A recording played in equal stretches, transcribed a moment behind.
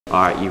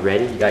All right, you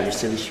ready? You got your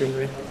silly string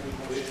ready?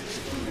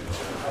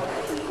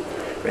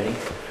 Ready?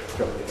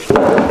 Go.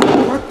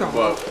 What the?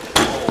 Whoa.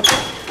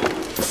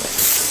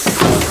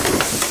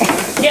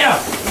 Get him!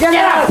 Get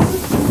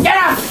him! Get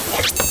him!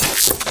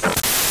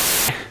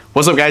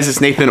 What's up guys, it's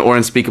Nathan or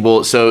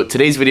Unspeakable. So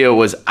today's video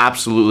was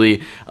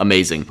absolutely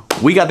amazing.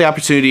 We got the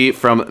opportunity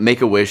from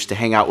Make-A-Wish to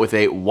hang out with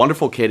a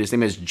wonderful kid. His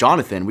name is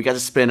Jonathan. We got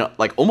to spend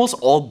like almost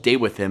all day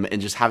with him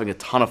and just having a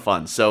ton of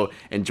fun. So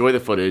enjoy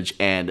the footage,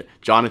 and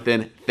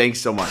Jonathan,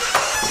 thanks so much.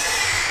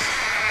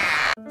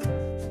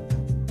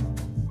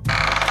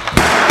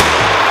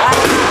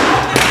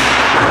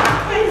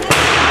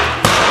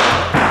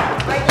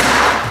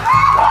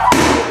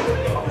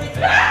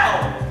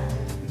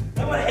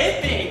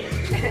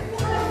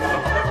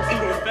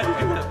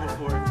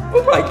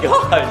 Oh my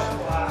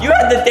gosh! You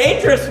had the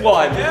dangerous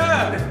one!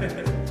 Yeah!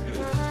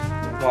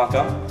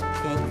 Welcome.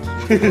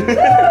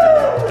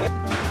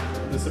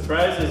 The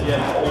surprise is you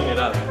have to clean it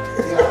up.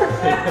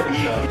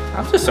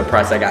 I'm just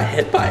surprised I got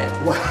hit by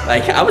it.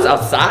 Like, I was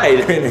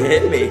outside and it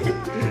hit me.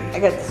 I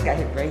got this guy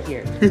hit right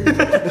here.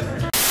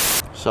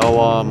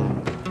 So,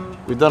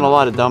 we've done a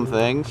lot of dumb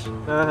things,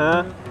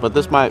 but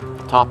this might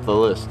top the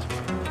list.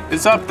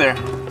 It's up there.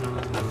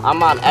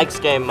 I'm on X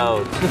game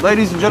mode.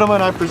 Ladies and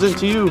gentlemen, I present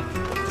to you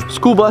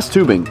school bus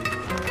tubing.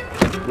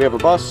 We have a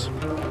bus,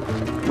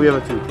 we have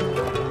a tube.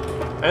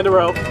 And a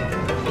rope.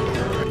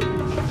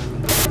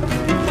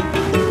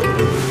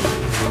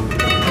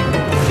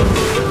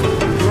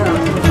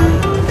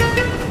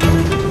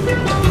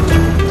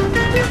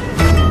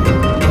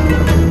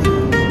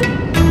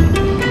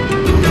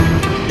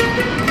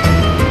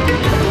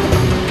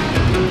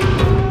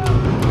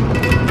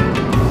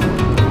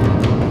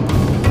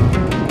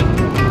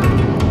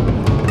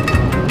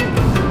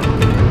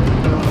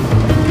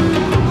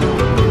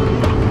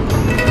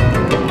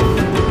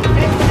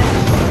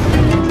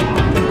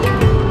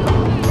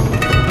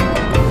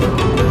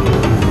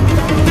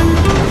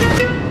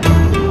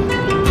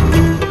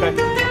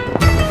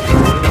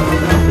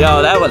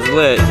 Yo, that was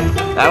lit.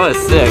 That was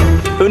sick.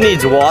 Who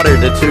needs water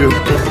to tube?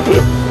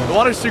 The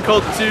water's too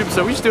cold to tube,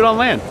 so we just do it on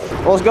land.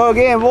 Let's go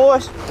again,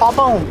 boys. Hop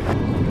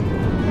on.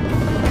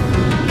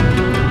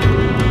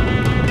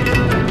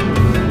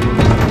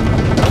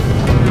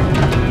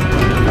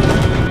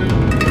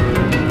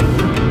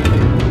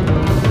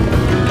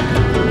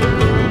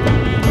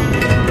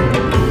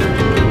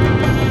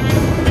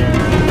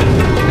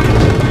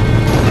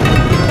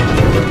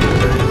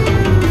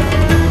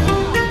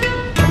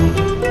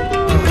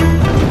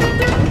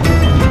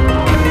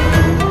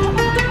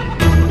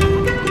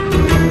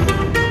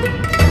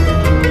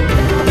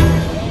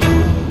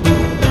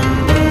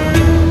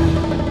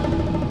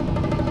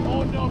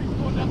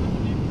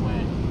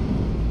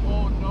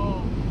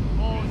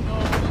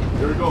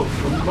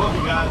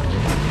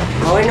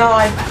 Going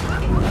on.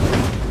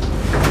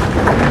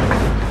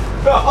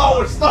 Oh,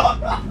 we're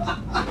stuck!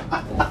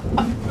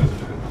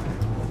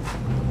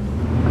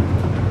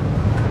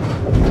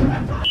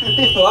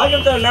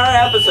 Welcome to another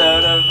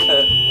episode of...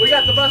 We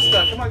got the bus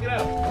stuck, come on, get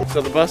out.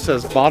 So the bus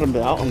has bottomed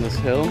out on this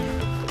hill.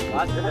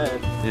 Watch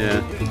ahead.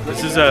 Yeah.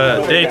 This is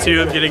day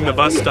 2 of getting the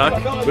bus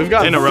stuck. We've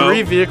got in a row.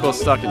 3 vehicles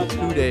stuck in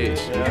 2 days.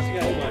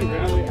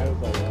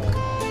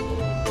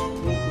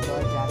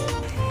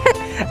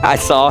 I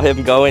saw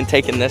him going,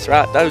 taking this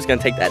route. I thought he was gonna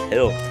take that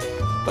hill,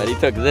 but he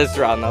took this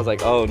route, and I was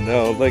like, oh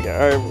no! Look,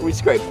 we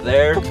scraped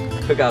there,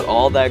 took out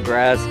all that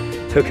grass,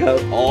 took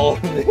out all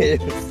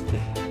this.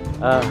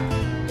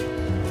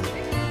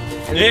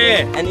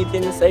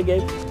 Anything to say,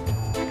 Gabe?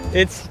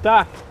 It's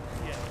stuck.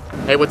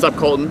 Hey, what's up,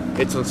 Colton?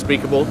 It's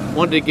Unspeakable.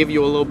 Wanted to give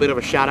you a little bit of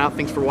a shout out.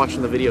 Thanks for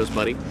watching the videos,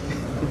 buddy.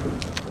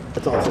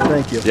 That's awesome,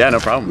 thank you. Yeah, no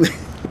problem.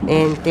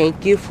 And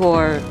thank you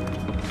for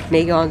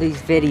making all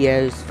these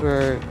videos,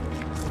 for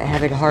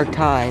having a hard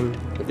time.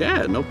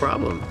 Yeah, no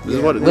problem. This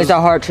is what With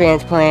a heart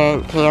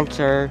transplant,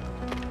 cancer.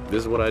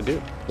 This is what I do.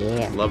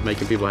 Yeah. Love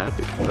making people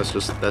happy. That's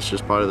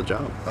just part of the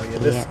job. Oh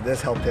yeah,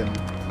 this helped him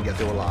get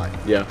through a lot.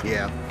 Yeah.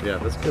 Yeah. Yeah,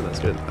 that's good. That's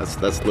good.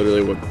 That's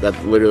literally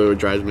what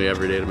drives me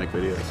every day to make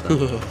videos.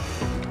 So.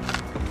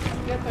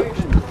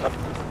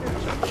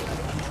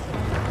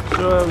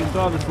 So we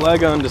saw this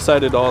Lego and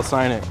decided to all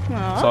sign it.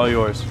 Aww. It's all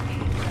yours.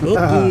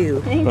 Thank you.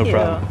 Thank you. No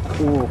problem.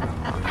 Cool.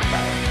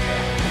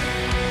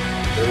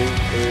 3, 2,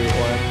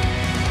 1.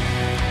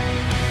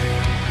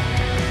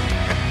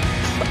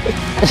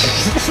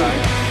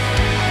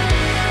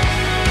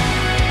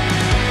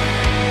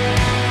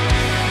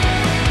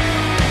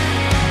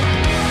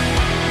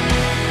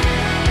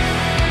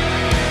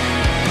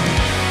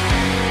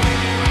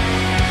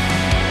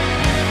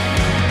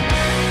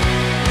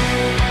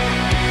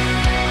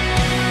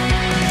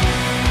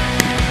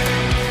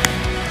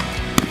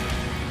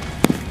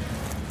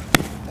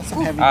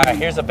 Alright,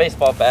 here's a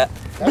baseball bat.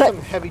 That's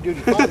some heavy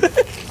duty fun.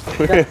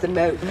 Jump the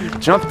moat.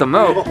 Jump the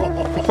moat.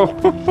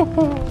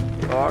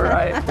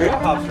 Alright.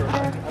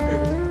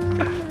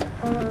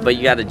 But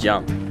you gotta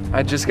jump.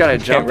 I just gotta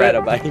jump Can't ride it.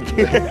 a bike.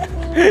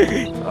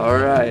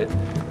 Alright.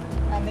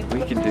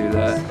 We can do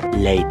that.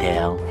 Lay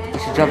down. You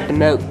should jump the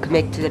moat,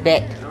 connect to the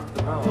deck.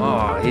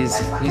 Oh,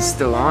 he's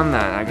still on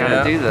that. I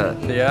gotta do that.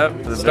 Yeah.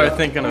 Start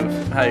thinking of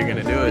how you're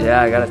gonna do it.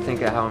 Yeah, I gotta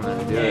think of how I'm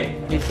gonna do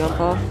it. You jump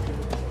off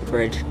the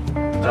bridge.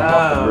 Jump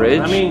off the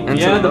bridge? I mean,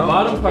 into yeah, the the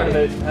bottom part of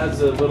it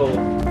has a little.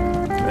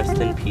 Rest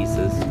in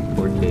pieces,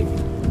 poor pig.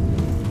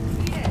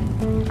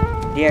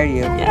 Dare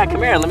you. Yeah,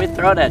 come here, let me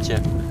throw it at you.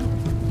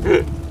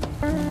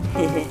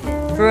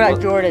 Throw at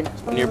Jordan.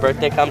 When your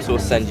birthday comes, we'll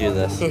send you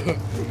this.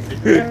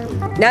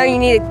 Now you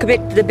need to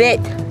commit to the bit.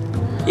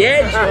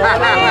 Yeah,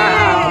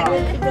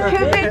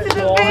 Commit to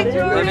the bit,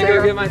 Let me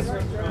go get my.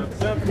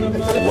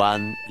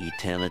 One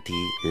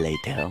eternity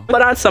later.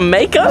 Put on some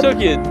makeup. Took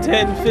you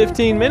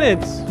 10-15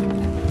 minutes.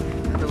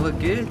 Does it look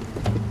good?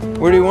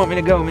 Where do you want me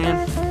to go,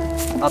 man?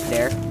 Up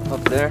there.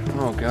 Up there?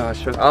 Oh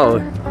gosh. Oh, all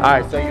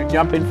right. So you're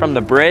jumping from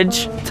the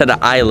bridge to the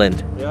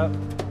island. Yep.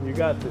 You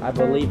got this. I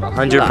believe The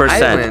 100%.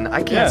 island?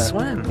 I can't Yeah.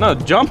 swim. No,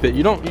 jump it.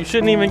 You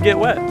shouldn't even get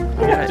wet.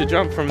 You have to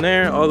jump from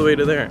there all the way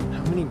to there.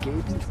 How many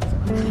games is this?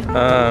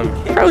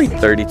 Probably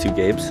 32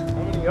 games. How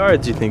many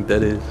yards do you think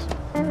that is?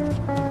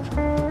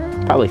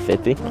 Probably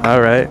 50. All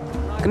right.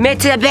 Commit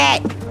to the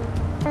bit.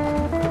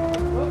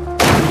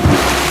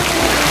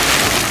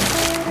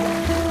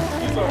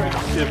 He's already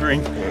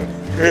shivering.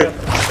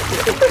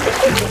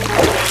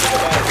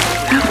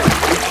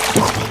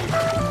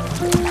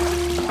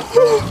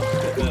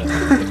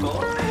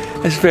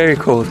 It's very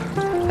cold.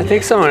 I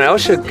think someone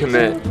else should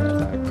commit.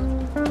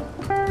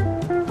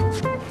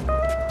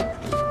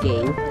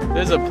 Game.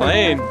 There's a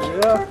plane.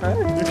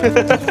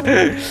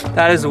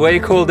 That is way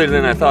colder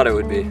than I thought it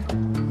would be.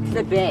 To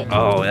the bit.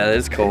 Oh, that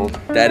is cold.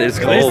 That is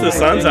At least cold. the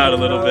sun's out a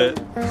little bit.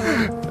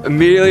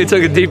 Immediately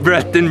took a deep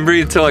breath, didn't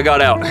breathe till I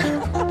got out.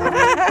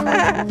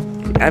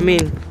 I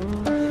mean,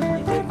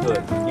 you did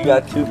good. You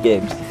got 2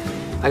 games.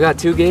 I got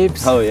 2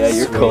 games. Oh yeah,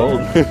 you're cold.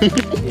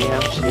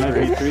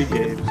 Maybe 3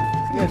 games.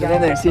 Get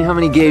in there, see how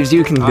many games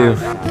you can do.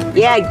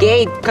 Yeah,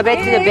 Gabe, commit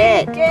to the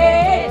bit.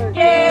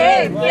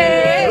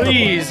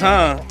 Please,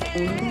 huh?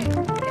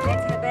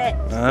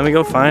 Let me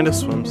go find a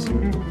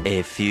swimsuit.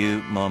 A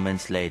few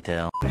moments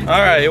later. All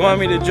right, you want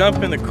me to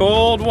jump in the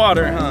cold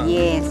water, huh?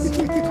 Yes.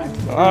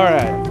 All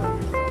right.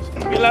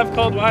 We love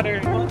cold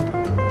water.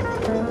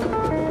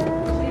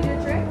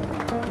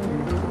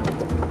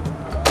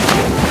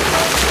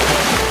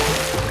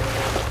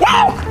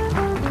 Wow!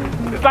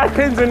 It's like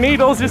pins and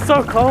needles. It's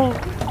so cold.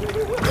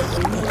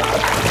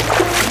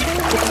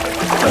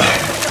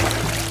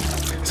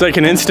 It's like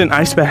an instant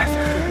ice bath.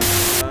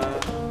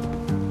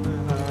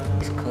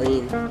 It's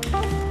clean.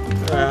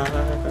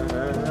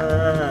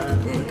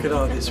 Look at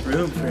all this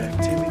room for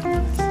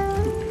activities.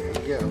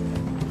 There you go.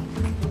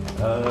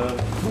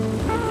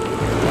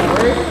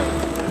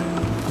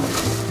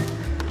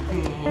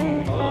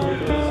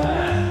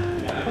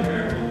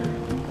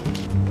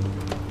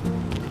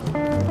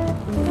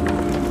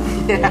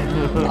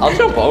 I'll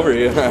jump over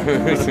you.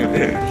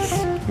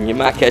 You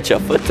might catch a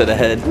foot to the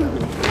head.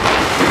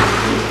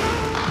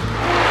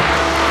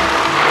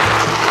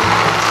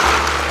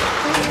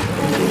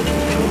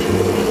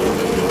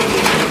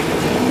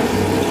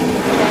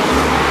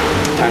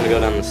 Time to go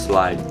down the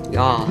slide.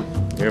 Ah,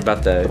 You're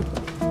about to.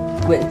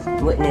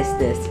 witness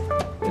this.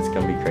 It's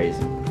gonna be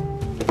crazy.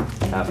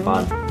 Have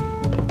fun.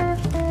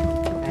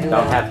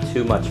 Don't have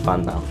too much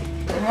fun though.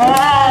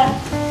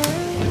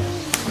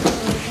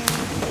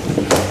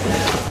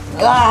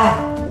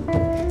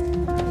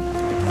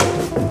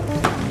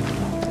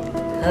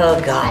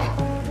 Oh God.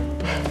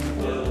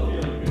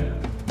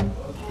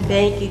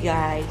 Thank you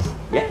guys.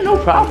 Yeah, no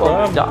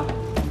problem.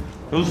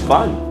 It was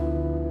fun.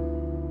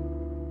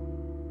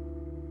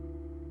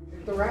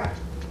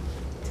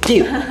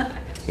 Dude.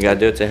 You gotta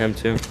do it to him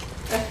too.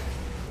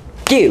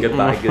 Dude.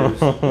 Goodbye, Goose.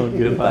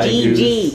 Goodbye, GG.